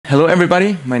Hello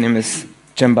everybody, my name is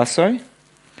Cem Bassoy,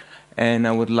 and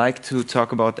I would like to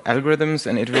talk about algorithms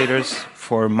and iterators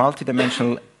for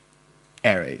multidimensional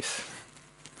arrays.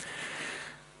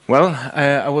 Well,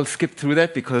 I will skip through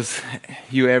that because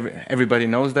everybody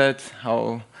knows that,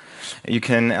 how you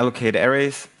can allocate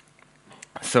arrays.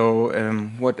 So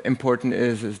what important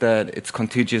is that it's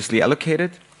contiguously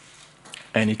allocated,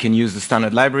 and you can use the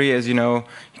standard library, as you know.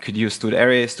 You could use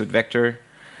std_array, std_vector.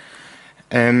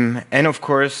 And of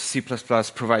course, C++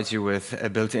 provides you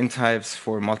with built-in types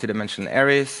for multidimensional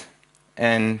arrays.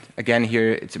 And again,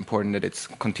 here it's important that it's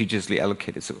contiguously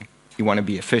allocated. So you want to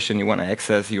be efficient, you want to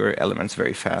access your elements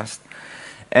very fast.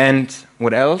 And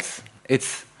what else?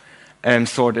 It's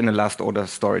stored in a last order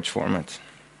storage format.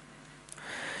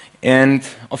 And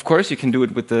of course, you can do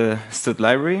it with the std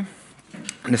library,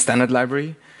 the standard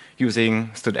library,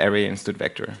 using std_array and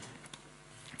std_vector.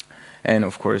 And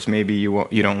of course, maybe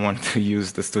you don't want to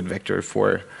use the std_vector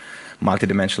for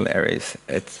multidimensional arrays.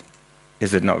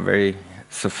 Is it not very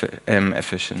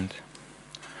efficient?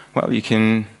 Well, you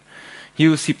can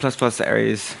use C++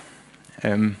 arrays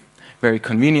very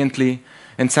conveniently,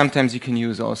 and sometimes you can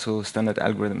use also standard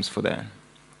algorithms for that.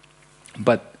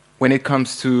 But when it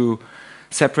comes to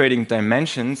separating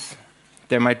dimensions,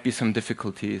 there might be some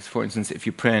difficulties. For instance, if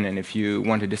you print and if you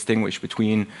want to distinguish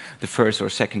between the first or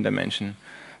second dimension.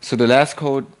 So the last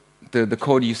code, the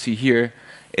code you see here,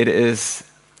 it is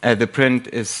the print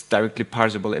is directly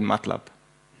parsable in MATLAB.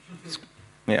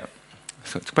 Yeah,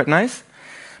 so it's quite nice.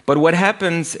 But what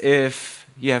happens if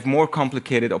you have more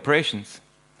complicated operations,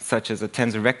 such as a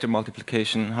tensor vector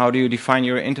multiplication? How do you define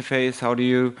your interface? How do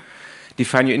you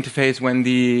define your interface when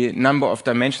the number of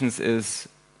dimensions is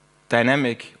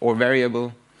dynamic or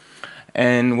variable?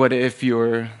 And what if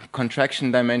your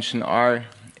contraction dimension R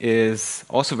is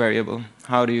also variable?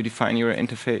 How do you define your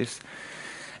interface?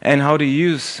 And how do you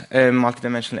use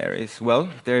multidimensional arrays? Well,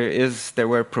 there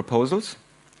were proposals,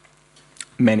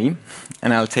 many,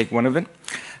 and I'll take one of it.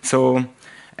 So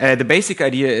the basic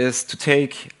idea is to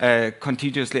take a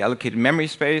contiguously allocated memory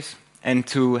space and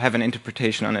to have an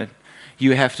interpretation on it.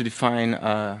 You have to define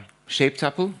a shape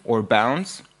tuple or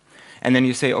bounds, and then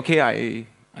you say, okay,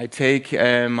 I take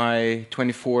my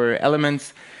 24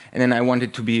 elements, and then I want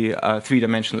it to be a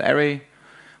three-dimensional array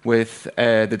with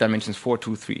the dimensions 4,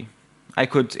 2, 3. I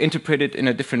could interpret it in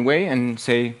a different way and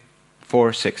say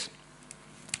 4, 6,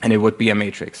 and it would be a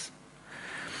matrix.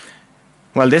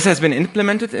 Well, this has been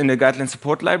implemented in the guideline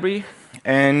support library,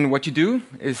 and what you do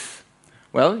is,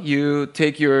 well, you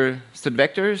take your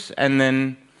std_vectors, and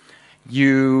then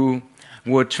you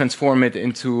would transform it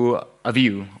into a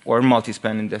view, or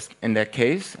multispan in that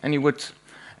case, and you would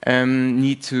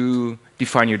need to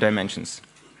define your dimensions.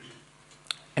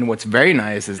 And what's very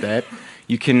nice is that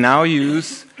you can now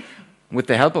use, with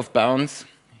the help of bounds,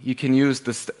 you can use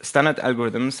the standard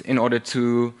algorithms in order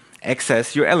to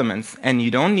access your elements, and you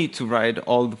don't need to write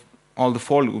all the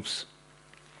for loops.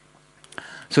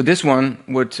 So this one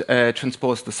would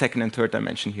transpose the second and third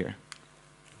dimension here.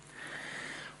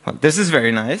 Well, this is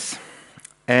very nice,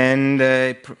 and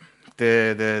the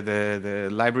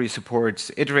library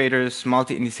supports iterators,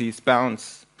 multi-indices,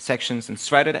 bounds, sections, and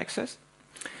strided access.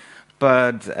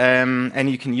 But and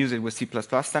you can use it with C++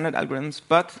 standard algorithms.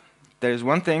 But there's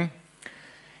one thing: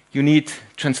 you need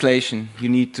translation. You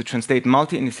need to translate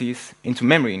multi-indices into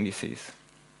memory indices.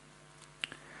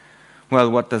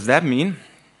 Well, what does that mean?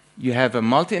 You have a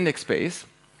multi-index space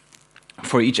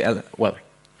for each element. Well,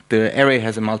 the array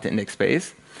has a multi-index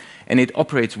space, and it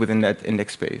operates within that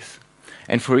index space.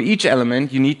 And for each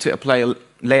element, you need to apply a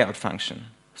layout function,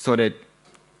 so that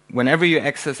whenever you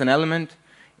access an element,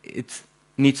 it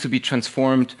needs to be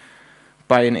transformed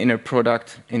by an inner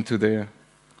product into the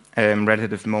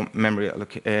relative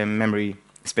memory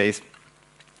space.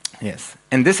 Yes,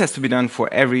 and this has to be done for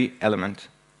every element.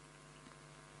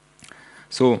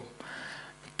 So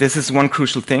this is one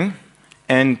crucial thing.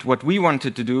 And what we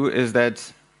wanted to do is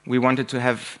that we wanted to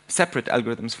have separate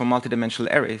algorithms for multidimensional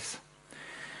arrays.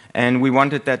 And we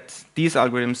wanted that these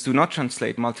algorithms do not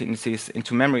translate multi-indices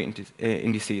into memory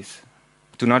indices,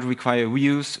 do not require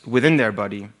reuse within their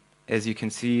body. As you can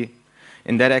see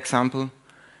in that example,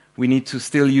 we need to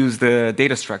still use the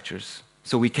data structures.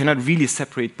 So we cannot really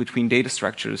separate between data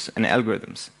structures and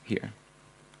algorithms here.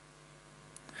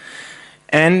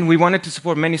 And we wanted to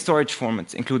support many storage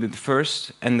formats, including the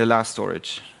first and the last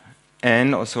storage,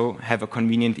 and also have a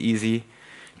convenient, easy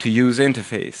to use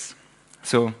interface.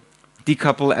 So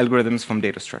decouple algorithms from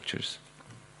data structures.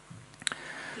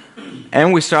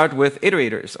 And we start with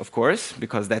iterators, of course,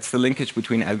 because that's the linkage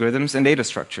between algorithms and data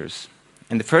structures.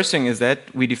 And the first thing is that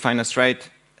we define a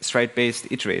stride-based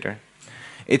iterator.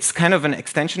 It's kind of an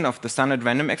extension of the standard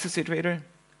random access iterator.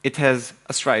 It has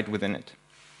a stride within it.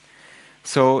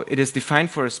 So it is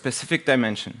defined for a specific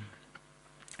dimension.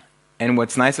 And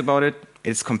what's nice about it,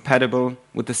 it's compatible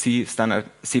with the C++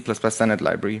 standard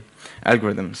library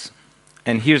algorithms.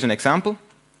 And here's an example.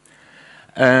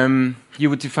 You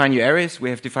would define your arrays.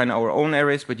 We have defined our own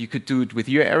arrays, but you could do it with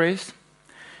your arrays.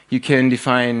 You can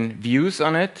define views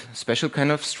on it, special kind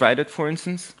of strided, for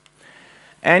instance.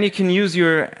 And you can use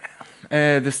your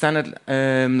the standard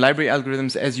library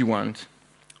algorithms as you want,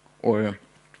 or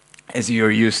as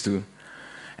you're used to.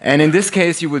 And in this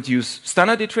case, you would use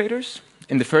standard iterators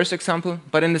in the first example,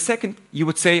 but in the second, you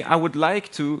would say, I would like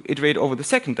to iterate over the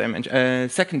second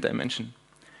dimension.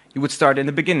 You would start in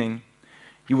the beginning.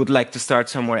 You would like to start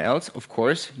somewhere else, of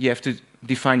course. You have to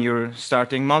define your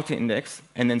starting multi-index,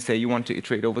 and then say you want to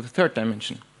iterate over the third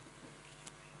dimension.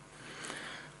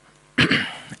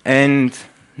 And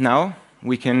now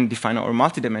we can define our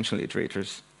multidimensional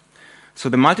iterators. So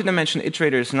the multidimensional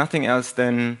iterator is nothing else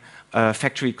than a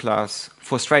factory class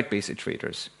for stride-based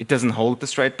iterators. It doesn't hold the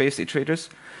stride-based iterators,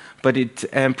 but it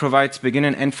provides begin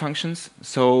and end functions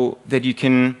so that you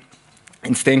can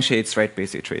instantiate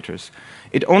stride-based iterators.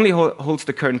 It only holds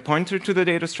the current pointer to the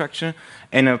data structure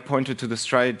and a pointer to the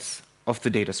strides of the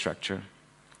data structure.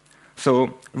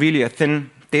 So really a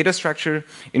thin data structure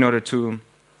in order to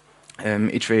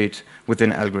iterate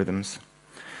within algorithms.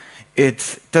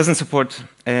 It doesn't support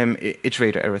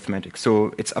iterator arithmetic,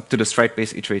 so it's up to the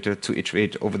stride-based iterator to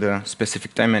iterate over the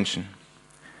specific dimension.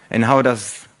 And how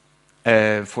does,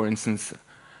 for instance,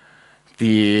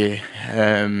 the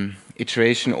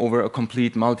iteration over a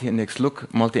complete multi-index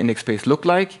space look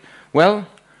like? Well,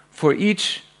 for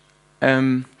each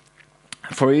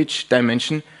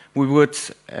dimension, we would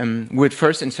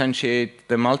first instantiate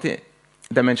the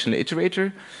multi-dimensional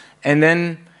iterator, and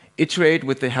then iterate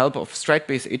with the help of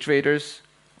stride-based iterators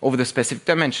over the specific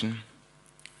dimension.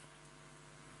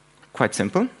 Quite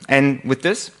simple. And with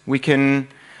this, we can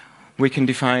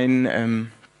define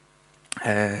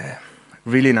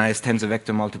really nice tensor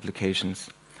vector multiplications,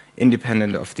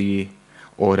 independent of the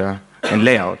order and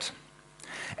layout.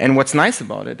 And what's nice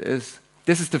about it is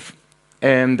this is the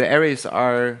arrays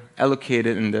are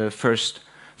allocated in the first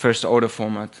order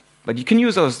format, but you can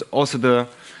use also the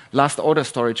last order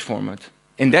storage format.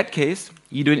 In that case,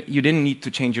 you didn't need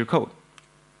to change your code.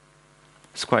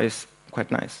 It's quite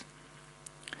nice.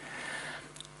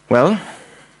 Well,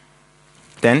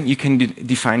 then you can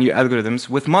define your algorithms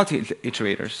with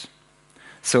multi-iterators.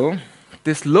 So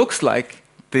this looks like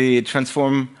the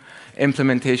transform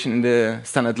implementation in the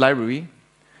standard library.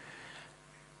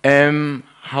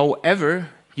 However,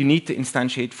 you need to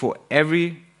instantiate for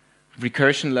every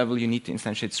recursion level, you need to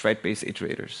instantiate stride-based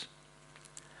iterators.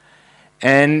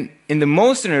 And in the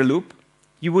most inner loop,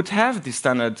 you would have the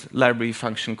standard library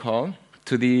function call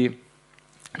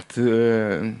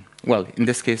well, in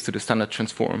this case, to the standard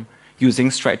transform using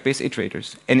stride-based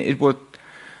iterators, and it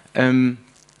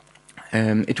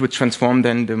would transform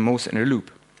then the most inner loop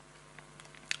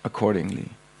accordingly.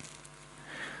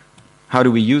 How do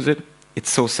we use it?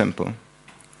 It's so simple.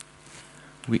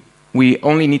 We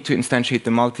only need to instantiate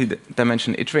the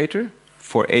multi-dimensional iterator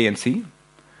for A and C,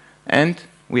 and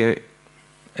we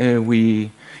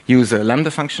use a lambda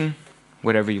function,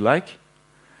 whatever you like,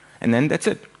 and then that's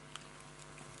it.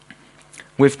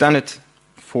 We've done it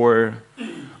for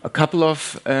a couple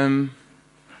of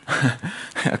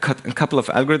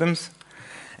algorithms,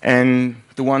 and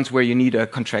the ones where you need a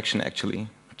contraction actually,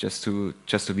 just to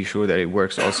be sure that it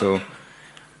works also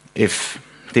if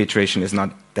the iteration is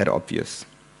not that obvious.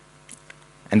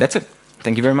 And that's it.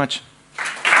 Thank you very much.